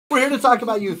We're here to talk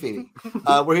about you, Phoebe.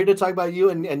 We're here to talk about you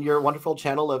and your wonderful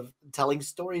channel of telling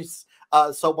stories.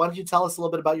 So why don't you tell us a little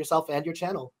bit about yourself and your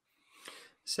channel?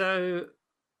 So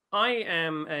I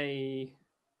am a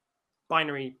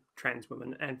binary trans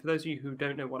woman. And for those of you who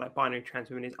don't know what a binary trans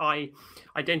woman is, I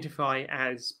identify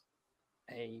as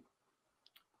a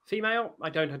female.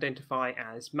 I don't identify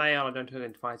as male. I don't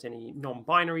identify as any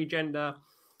non-binary gender.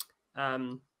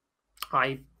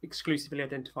 I exclusively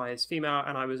identify as female,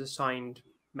 and I was assigned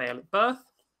male at birth.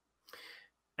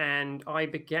 And I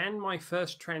began my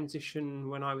first transition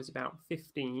when I was about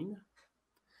 15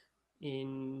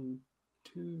 in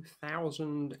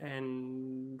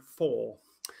 2004.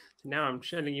 So now I'm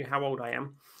showing you how old I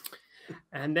am.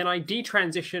 And then I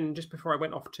detransitioned just before I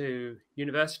went off to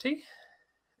university.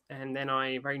 And then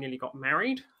I very nearly got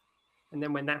married. And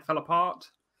then when that fell apart,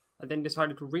 I then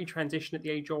decided to retransition at the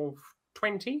age of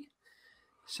 20.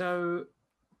 So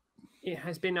it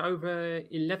has been over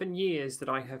 11 years that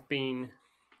I have been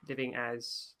living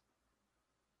as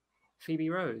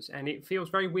Phoebe Rose. And it feels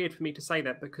very weird for me to say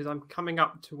that because I'm coming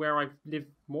up to where I've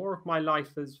lived more of my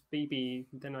life as Phoebe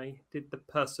than I did the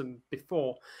person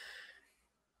before.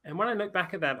 And when I look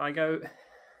back at that, I go,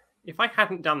 if I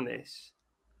hadn't done this,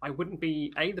 I wouldn't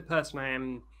be A, the person I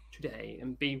am today,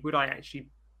 and B, would I actually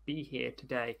be here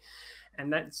today?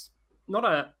 And that's not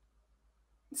a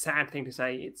sad thing to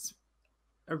say, it's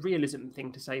a realism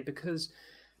thing to say, because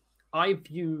I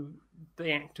view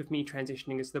the act of me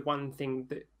transitioning as the one thing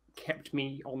that kept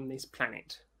me on this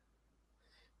planet,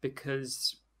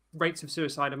 because rates of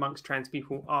suicide amongst trans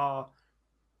people are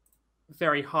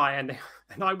very high, and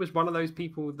I was one of those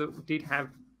people that did have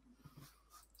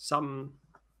some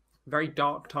very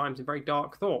dark times and very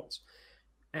dark thoughts.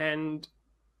 And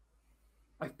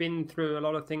I've been through a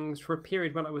lot of things. For a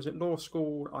period when I was at law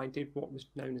school, I did what was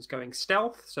known as going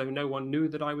stealth, so no one knew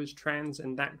that I was trans,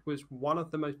 and that was one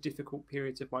of the most difficult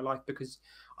periods of my life because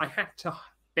I had to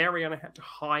bury and I had to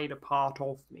hide a part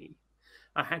of me.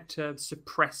 I had to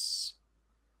suppress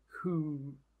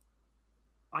who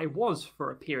I was for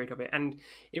a period of it. And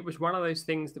it was one of those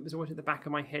things that was always at the back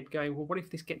of my head going, well, what if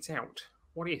this gets out?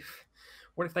 What if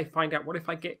they find out? What if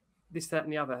I get this, that,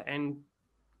 and the other? And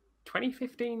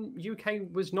 2015 UK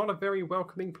was not a very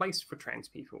welcoming place for trans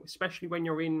people, especially when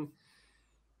you're in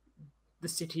the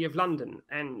City of London.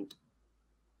 And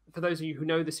for those of you who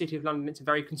know the City of London, it's a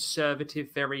very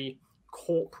conservative, very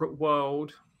corporate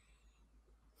world.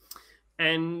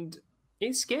 And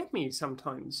it scared me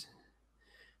sometimes.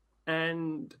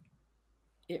 And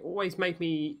it always made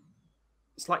me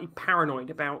slightly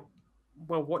paranoid about,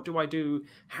 well, what do I do?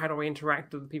 How do I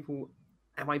interact with people?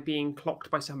 Am I being clocked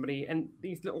by somebody? And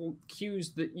these little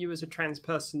cues that you as a trans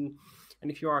person, and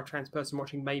if you are a trans person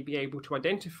watching, may be able to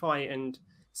identify and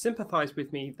sympathize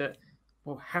with me that,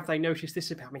 well, have they noticed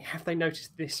this about me? Have they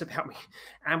noticed this about me?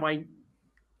 Am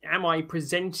I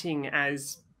presenting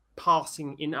as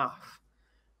passing enough?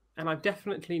 And I've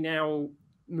definitely now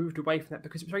moved away from that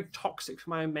because it was very toxic for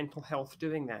my own mental health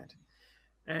doing that.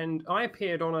 And I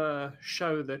appeared on a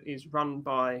show that is run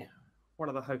by one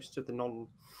of the hosts of the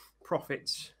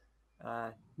non-profits,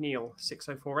 Neil,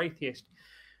 604 Atheist.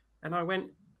 And I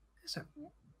went, it's a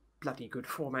bloody good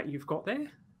format you've got there.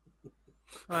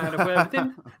 I had a word with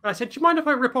him. And I said, do you mind if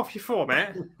I rip off your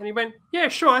format? And he went, yeah,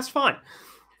 sure, that's fine.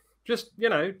 Just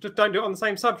don't do it on the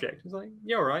same subject. I was like,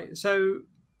 yeah, all right. So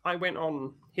I went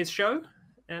on his show,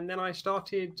 and then I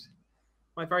started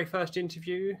my very first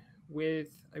interview with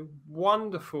a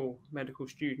wonderful medical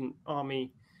student,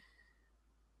 army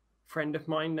friend of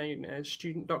mine named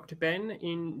Student Dr. Ben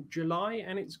in July,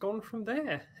 and it's gone from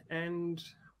there. And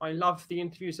I love the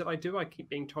interviews that I do. I keep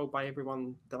being told by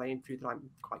everyone that I interview that I'm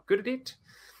quite good at it.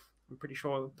 I'm pretty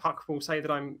sure Puck will say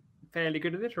that I'm fairly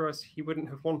good at it, or else he wouldn't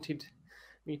have wanted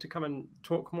me to come and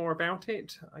talk more about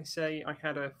it. I say I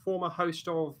had a former host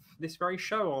of this very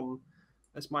show on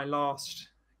as my last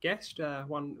guest.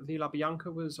 One Vila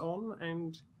Bianca was on,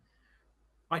 and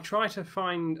I try to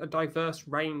find a diverse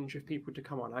range of people to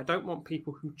come on. I don't want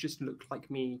people who just look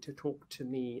like me to talk to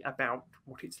me about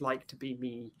what it's like to be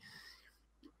me,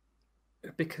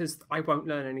 because I won't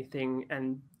learn anything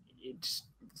and it's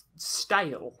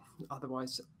stale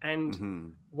otherwise.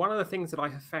 And one of the things that I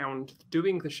have found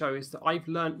doing the show is that I've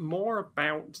learned more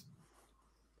about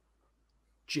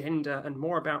gender and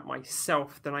more about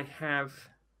myself than I have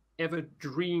ever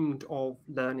dreamed of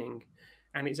learning.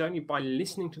 And it's only by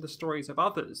listening to the stories of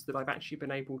others that I've actually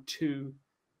been able to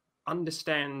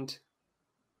understand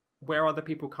where other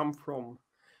people come from.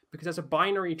 Because as a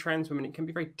binary trans woman, it can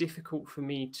be very difficult for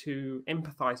me to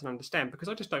empathize and understand, because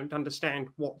I just don't understand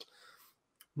what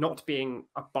not being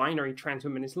a binary trans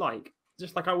woman is like.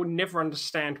 just like I will never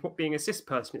understand what being a cis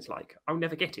person is like. I'll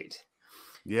never get it.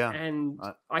 Yeah. And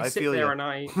I sit feel there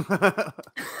ya.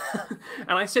 and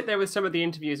I sit there with some of the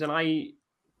interviews, and I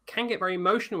can get very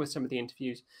emotional with some of the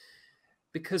interviews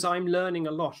because I'm learning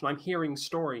a lot and I'm hearing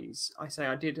stories.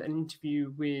 I did an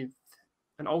interview with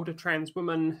an older trans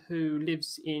woman who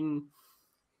lives in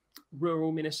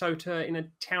rural Minnesota in a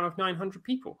town of 900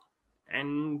 people.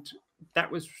 And that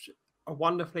was a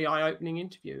wonderfully eye-opening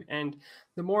interview. And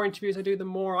the more interviews I do, the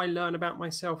more I learn about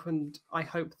myself. And I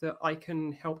hope that I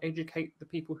can help educate the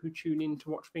people who tune in to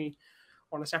watch me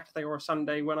on a Saturday or a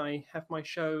Sunday when I have my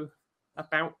show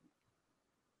about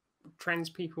trans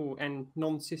people and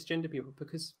non-cisgender people,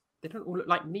 because they don't all look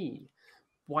like me,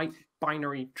 white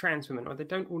binary trans women, or they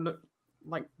don't all look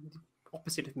like the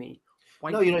opposite of me,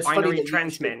 white binary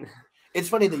trans men. It's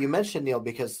funny that you mentioned Neil,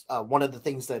 because one of the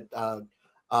things that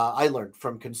I learned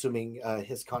from consuming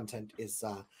his content is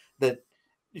that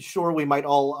sure, we might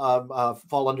all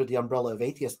fall under the umbrella of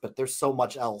atheist, but there's so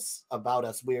much else about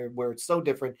us. We're so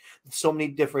different, so many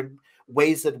different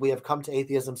ways that we have come to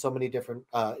atheism, so many different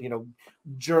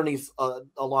journeys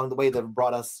along the way that have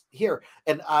brought us here.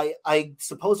 And I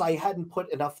suppose I hadn't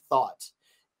put enough thought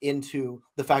into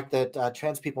the fact that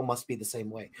trans people must be the same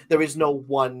way. There is no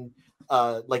one,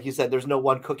 like you said, there's no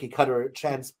one cookie cutter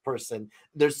trans person.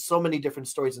 There's so many different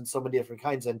stories and so many different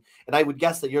kinds. And I would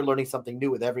guess that you're learning something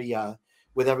new with every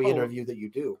interview that you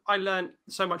do. I learned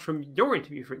so much from your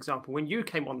interview, for example. When you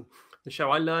came on the show,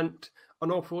 I learned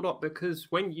an awful lot,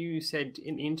 because when you said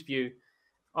in the interview,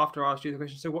 after I asked you the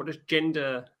question, so what does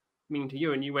gender mean to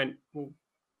you? And you went, well,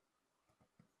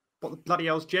 what the bloody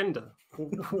hell's gender?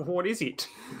 What is it?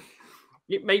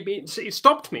 It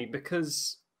stopped me,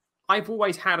 because I've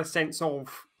always had a sense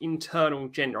of internal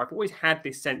gender. I've always had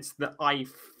this sense that I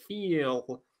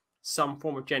feel some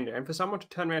form of gender. And for someone to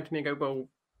turn around to me and go, well,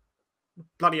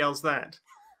 bloody hell's that?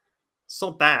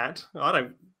 Sod that. I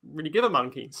don't really give a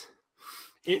monkeys.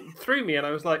 It threw me, and I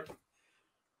was like,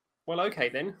 well, okay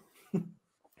then.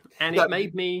 And it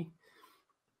made me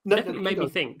definitely made me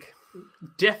think.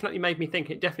 Definitely made me think.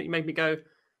 It definitely made me go,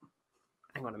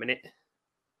 hang on a minute.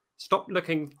 Stop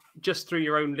looking just through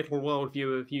your own little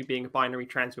worldview of you being a binary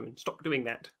trans woman. Stop doing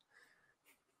that.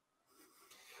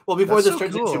 Well, before this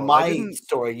turns into my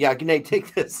story, G'nay,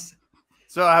 take this.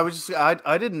 So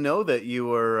I didn't know that you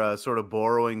were sort of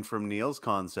borrowing from Neil's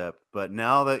concept, but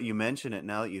now that you mention it,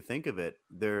 now that you think of it,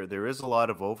 there is a lot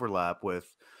of overlap with,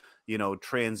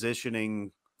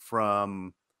 transitioning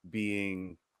from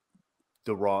being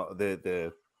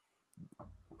the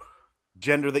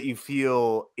gender that you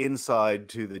feel inside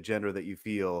to the gender that you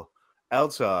feel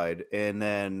outside, and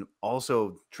then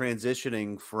also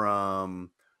transitioning from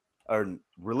a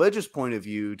religious point of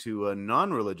view to a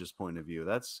non-religious point of view.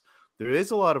 There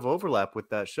is a lot of overlap with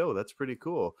that show. That's pretty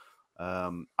cool. I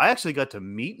actually got to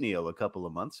meet Neil a couple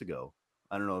of months ago.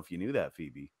 I don't know if you knew that,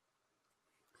 Phoebe.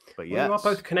 But yeah, you are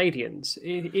both Canadians.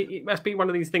 It must be one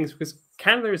of these things, because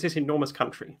Canada is this enormous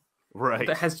country, right,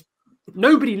 that has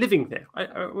nobody living there.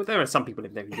 Well, there are some people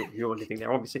living there. You're living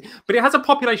there, obviously, but it has a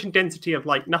population density of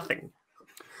like nothing.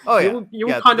 Oh yeah, you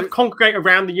kind of congregate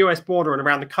around the US border and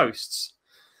around the coasts.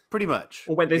 Pretty much.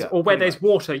 Or where there's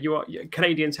water,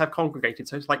 Canadians have congregated.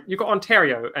 So it's like you've got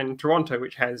Ontario and Toronto,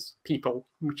 which has people,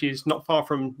 which is not far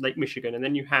from Lake Michigan. And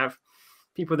then you have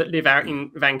people that live out in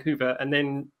Vancouver. And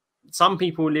then some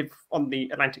people live on the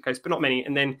Atlantic coast, but not many.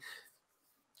 And then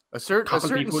a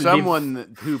certain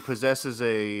someone who possesses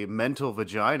a mental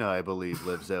vagina, I believe,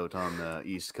 lives out on the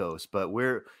East Coast. But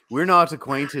we're not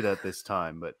acquainted at this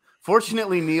time. But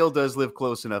fortunately, Neil does live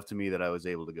close enough to me that I was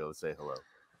able to go say hello.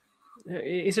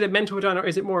 Is it a mental vagina, or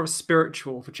is it more of a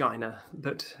spiritual vagina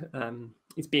that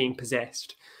is being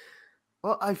possessed?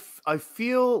 Well, I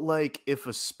feel like if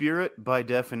a spirit, by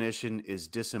definition, is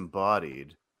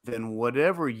disembodied, then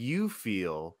whatever you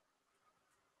feel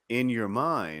in your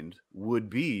mind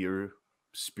would be your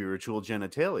spiritual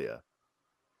genitalia,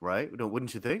 right?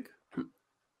 Wouldn't you think?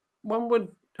 One would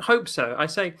hope so. I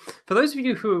say, for those of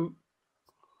you who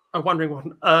are wondering what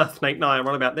on earth Nate and I are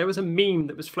on about, there was a meme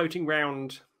that was floating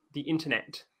around the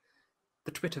internet,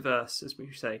 the Twitterverse, as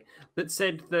we say, that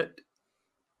said that,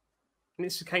 and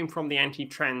this came from the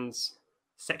anti-trans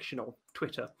section of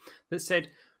Twitter, that said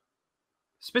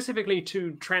specifically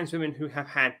to trans women who have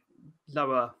had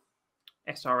lower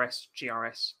SRS,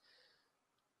 GRS,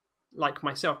 like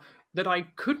myself, that I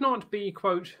could not be,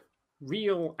 quote,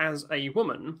 real as a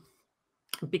woman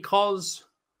because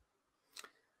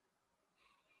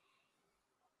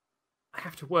I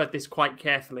have to word this quite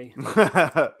carefully.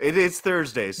 It is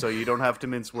Thursday, so you don't have to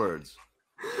mince words.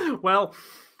 Well,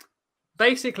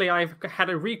 basically, I've had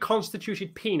a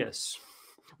reconstituted penis,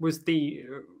 was the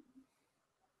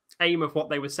aim of what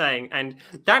they were saying. And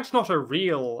that's not a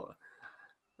real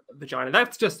vagina.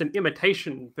 That's just an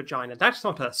imitation vagina. That's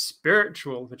not a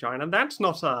spiritual vagina. That's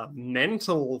not a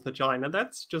mental vagina.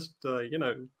 That's just,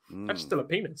 that's still a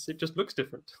penis. It just looks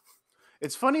different.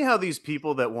 It's funny how these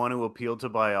people that want to appeal to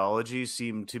biology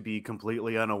seem to be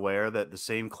completely unaware that the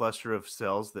same cluster of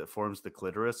cells that forms the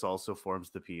clitoris also forms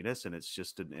the penis, and it's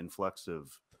just an influx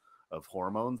of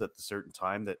hormones at a certain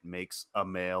time that makes a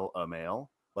male a male.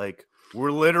 Like,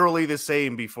 we're literally the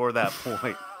same before that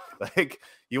point. Like,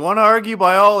 you want to argue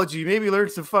biology, maybe learn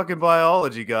some fucking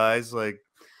biology, guys. Like,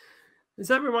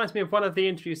 that reminds me of one of the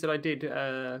interviews that I did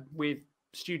with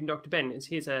student Dr. Ben.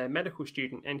 He's a medical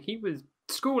student, and he was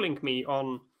schooling me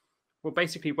on, well,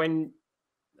 basically when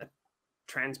a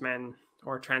trans man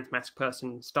or a transmasc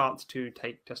person starts to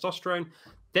take testosterone,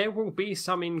 there will be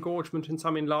some engorgement and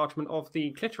some enlargement of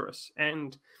the clitoris.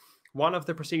 And one of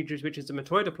the procedures, which is a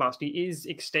metoidoplasty, is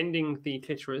extending the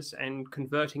clitoris and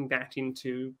converting that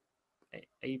into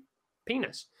a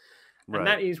penis. And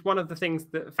that is one of the things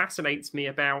that fascinates me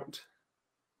about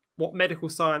what medical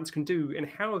science can do, and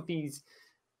how these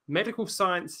medical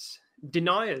science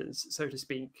deniers, so to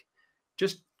speak,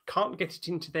 just can't get it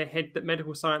into their head that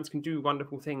medical science can do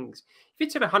wonderful things. If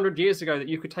you'd said 100 years ago that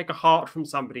you could take a heart from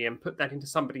somebody and put that into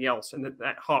somebody else and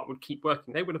that heart would keep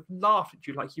working, they would have laughed at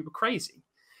you like you were crazy.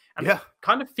 And it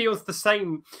kind of feels the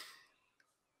same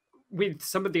with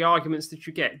some of the arguments that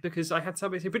you get, because I had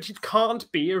somebody say, but it can't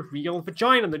be a real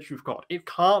vagina that you've got. It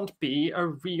can't be a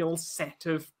real set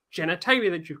of genitalia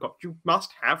that you've got. You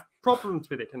must have problems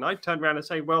with it. And I turn around and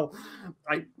say, well,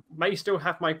 I may still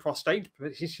have my prostate,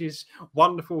 but it is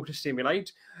wonderful to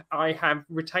stimulate. I have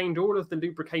retained all of the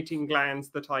lubricating glands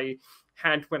that I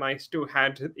had when I still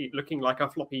had it looking like a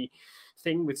floppy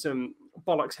thing with some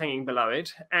bollocks hanging below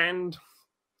it. And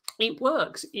it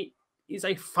works. It is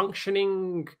a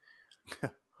functioning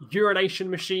urination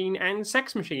machine and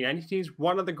sex machine, and it is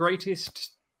one of the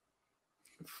greatest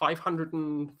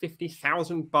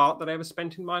 550,000 baht that I ever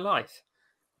spent in my life.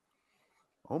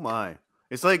 Oh my.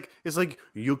 It's like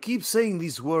you keep saying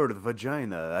this word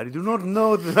vagina. I do not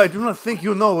know that. I do not think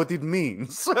you know what it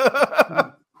means.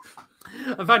 A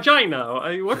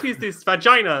vagina. What is this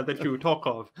vagina that you talk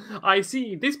of? I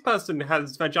see this person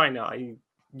has vagina.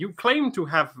 You claim to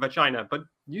have vagina, but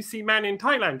you see man in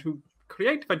Thailand who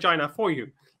create vagina for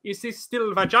you. Is this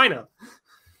still vagina?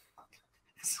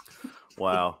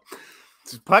 Wow.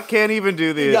 Puck can't even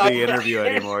do the interview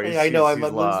anymore. I know. I'm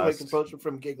losing my composure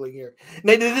from giggling here.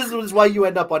 This is why you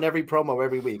end up on every promo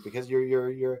every week, because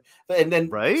you're and then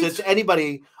to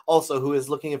anybody also who is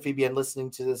looking at Phoebe and listening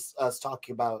to this us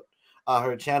talking about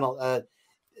her channel,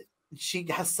 she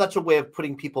has such a way of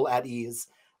putting people at ease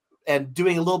and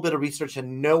doing a little bit of research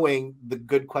and knowing the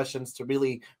good questions to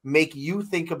really make you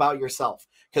think about yourself.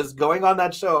 Because going on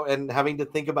that show and having to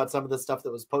think about some of the stuff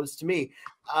that was posed to me,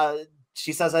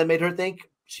 she says I made her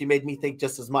think. She made me think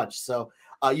just as much. So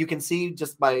you can see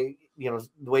just by the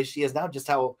way she is now, just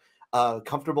how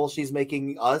comfortable she's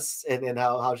making us, and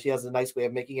how she has a nice way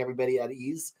of making everybody at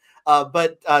ease.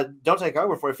 But don't take our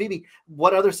word for it. Phoebe,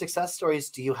 what other success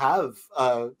stories do you have?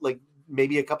 Like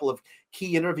maybe a couple of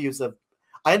key interviews of.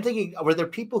 I'm thinking, were there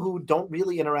people who don't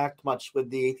really interact much with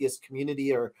the atheist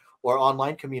community or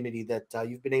online community that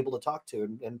you've been able to talk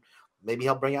to and maybe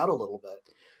help bring out a little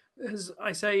bit? As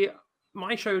I say,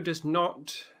 my show is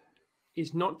not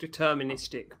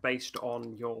deterministic based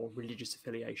on your religious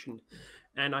affiliation.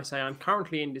 And I say I'm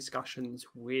currently in discussions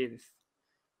with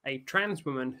a trans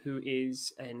woman who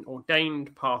is an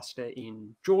ordained pastor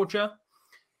in Georgia,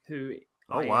 who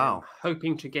I am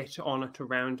hoping to get on at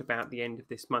around about the end of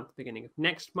this month, beginning of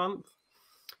next month.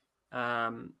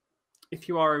 If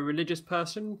you are a religious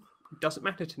person, it doesn't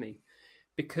matter to me,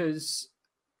 because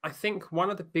I think one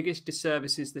of the biggest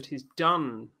disservices that is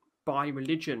done by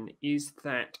religion is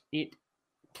that it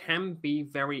can be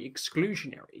very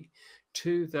exclusionary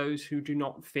to those who do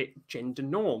not fit gender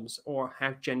norms or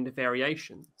have gender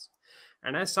variations.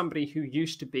 And as somebody who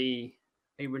used to be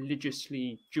a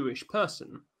religiously Jewish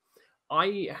person,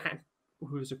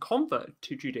 who was a convert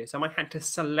to Judaism, I had to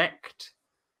select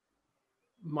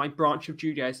my branch of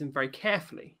Judaism very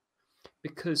carefully,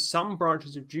 because some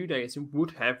branches of Judaism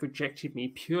would have rejected me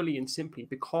purely and simply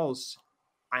because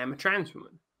I am a trans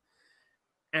woman.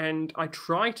 And I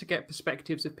try to get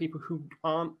perspectives of people who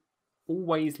aren't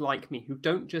always like me, who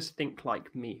don't just think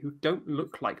like me, who don't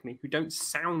look like me, who don't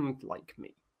sound like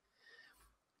me.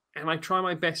 And I try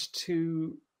my best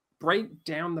to break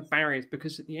down the barriers,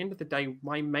 because at the end of the day,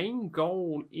 my main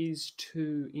goal is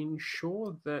to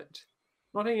ensure that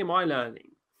not only am I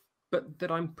learning, but that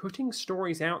I'm putting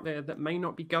stories out there that may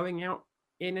not be going out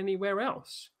in anywhere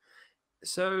else.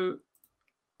 So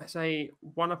I say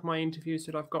one of my interviews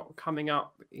that I've got coming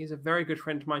up is a very good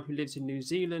friend of mine who lives in New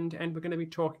Zealand, and we're going to be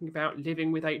talking about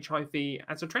living with HIV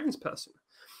as a trans person.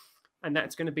 And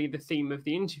that's going to be the theme of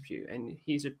the interview. And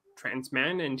he's a trans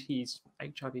man and he's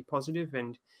HIV positive,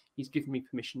 and he's given me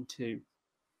permission to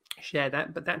share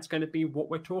that. But that's going to be what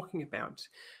we're talking about.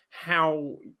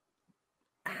 How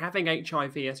having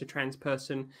HIV as a trans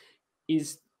person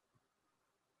is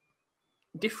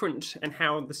different, and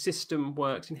how the system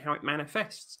works and how it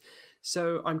manifests.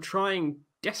 So I'm trying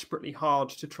desperately hard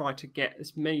to try to get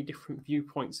as many different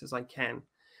viewpoints as I can.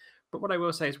 But what I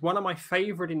will say is one of my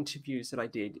favorite interviews that I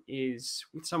did is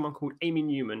with someone called Amy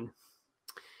Newman,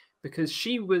 because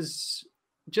she was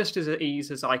just as at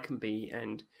ease as I can be.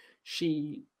 And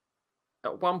she,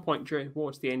 at one point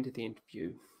towards the end of the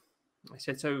interview, I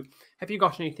said, "So have you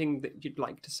got anything that you'd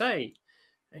like to say?"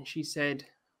 And she said,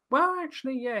 "Well,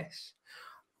 actually, yes.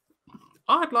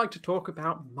 I'd like to talk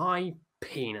about my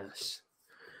penis."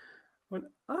 I went,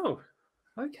 "Oh,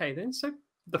 okay then. So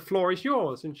the floor is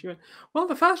yours." And she went, "Well,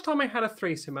 the first time I had a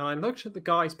threesome and I looked at the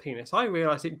guy's penis, I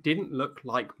realized it didn't look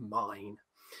like mine."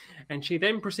 And she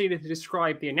then proceeded to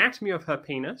describe the anatomy of her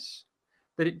penis,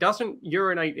 that it doesn't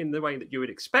urinate in the way that you would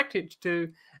expect it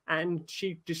to. And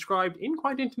she described in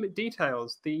quite intimate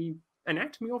details the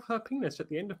anatomy of her penis at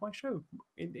the end of my show,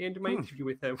 at the end of my interview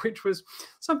with her, which was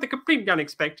something completely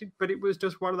unexpected, but it was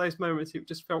just one of those moments. It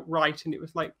just felt right. And it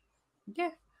was like,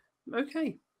 yeah,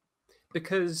 okay.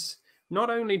 Because not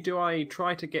only do I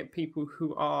try to get people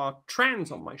who are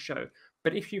trans on my show,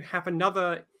 but if you have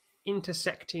another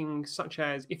intersecting, such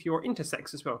as if you're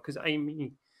intersex as well, because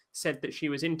Amy said that she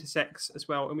was intersex as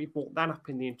well, and we brought that up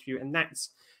in the interview, and that's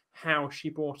how she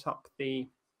brought up the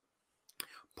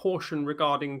portion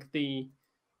regarding the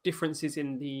differences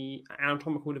in the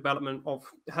anatomical development of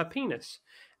her penis.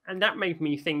 And that made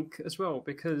me think as well,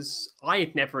 because I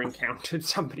had never encountered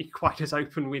somebody quite as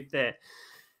open with their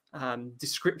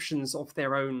descriptions of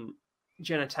their own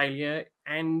genitalia.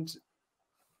 And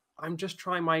I'm just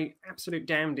trying my absolute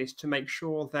damnedest to make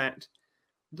sure that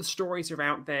the stories are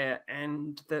out there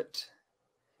and that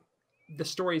the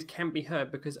stories can be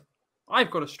heard, because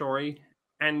I've got a story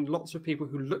and lots of people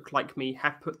who look like me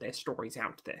have put their stories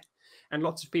out there. And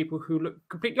lots of people who look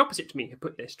completely opposite to me have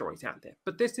put their stories out there.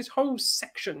 But there's this whole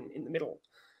section in the middle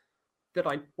that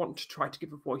I want to try to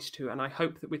give a voice to. And I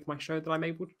hope that with my show that I'm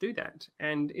able to do that.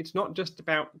 And it's not just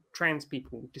about trans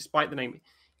people, despite the name.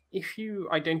 If you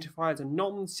identify as a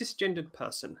non-cisgendered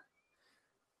person,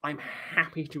 I'm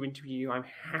happy to interview you. I'm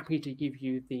happy to give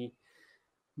you the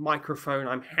microphone.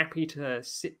 I'm happy to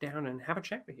sit down and have a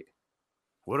chat with you.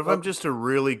 What if I'm just a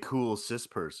really cool cis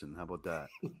person? How about that?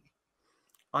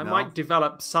 I might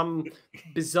develop some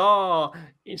bizarre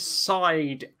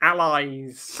side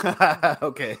allies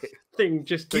okay thing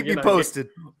just to keep me posted.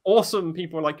 Awesome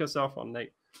people like yourself on,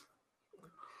 Nate.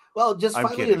 Well, just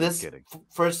finally in this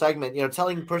first segment,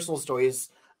 telling personal stories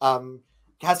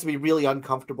has to be really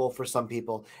uncomfortable for some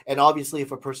people. And obviously,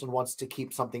 if a person wants to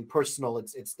keep something personal,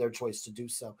 it's their choice to do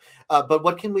so. But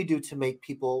what can we do to make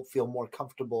people feel more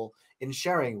comfortable in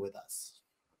sharing with us?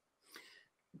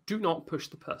 Do not push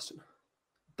the person.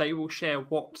 They will share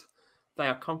what they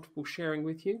are comfortable sharing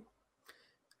with you.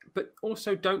 But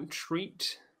also don't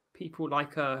treat people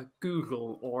like a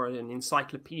Google or an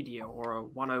encyclopedia or a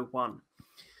 101.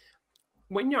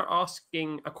 When you're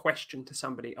asking a question to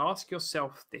somebody, ask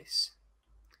yourself this.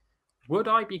 Would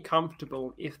I be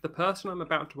comfortable if the person I'm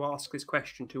about to ask this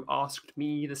question to asked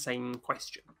me the same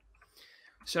question?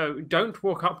 So don't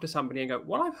walk up to somebody and go,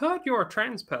 "Well, I've heard you're a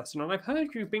trans person and I've heard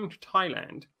you've been to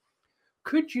Thailand.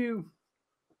 Could you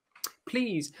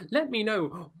please let me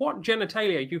know what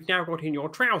genitalia you've now got in your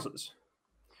trousers?"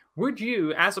 Would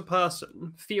you, as a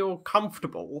person, feel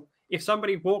comfortable if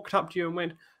somebody walked up to you and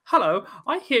went, "Hello,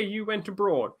 I hear you went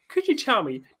abroad. Could you tell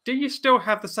me, do you still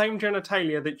have the same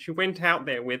genitalia that you went out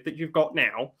there with that you've got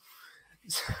now?"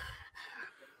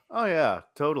 Oh yeah,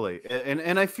 totally.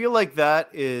 And I feel like that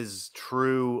is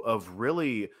true of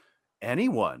really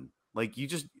anyone. Like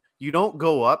you don't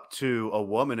go up to a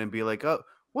woman and be like, "Oh,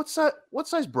 what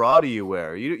size bra do you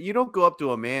wear?" You don't go up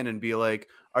to a man and be like,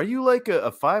 "Are you like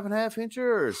a 5.5 incher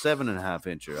or a 7.5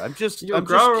 incher?" I'm just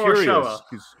curious.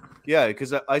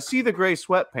 Because I see the gray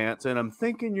sweatpants and I'm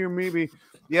thinking you're maybe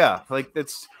like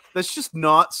that's just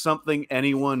not something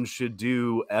anyone should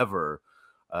do ever,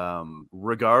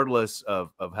 regardless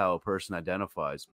of how a person identifies.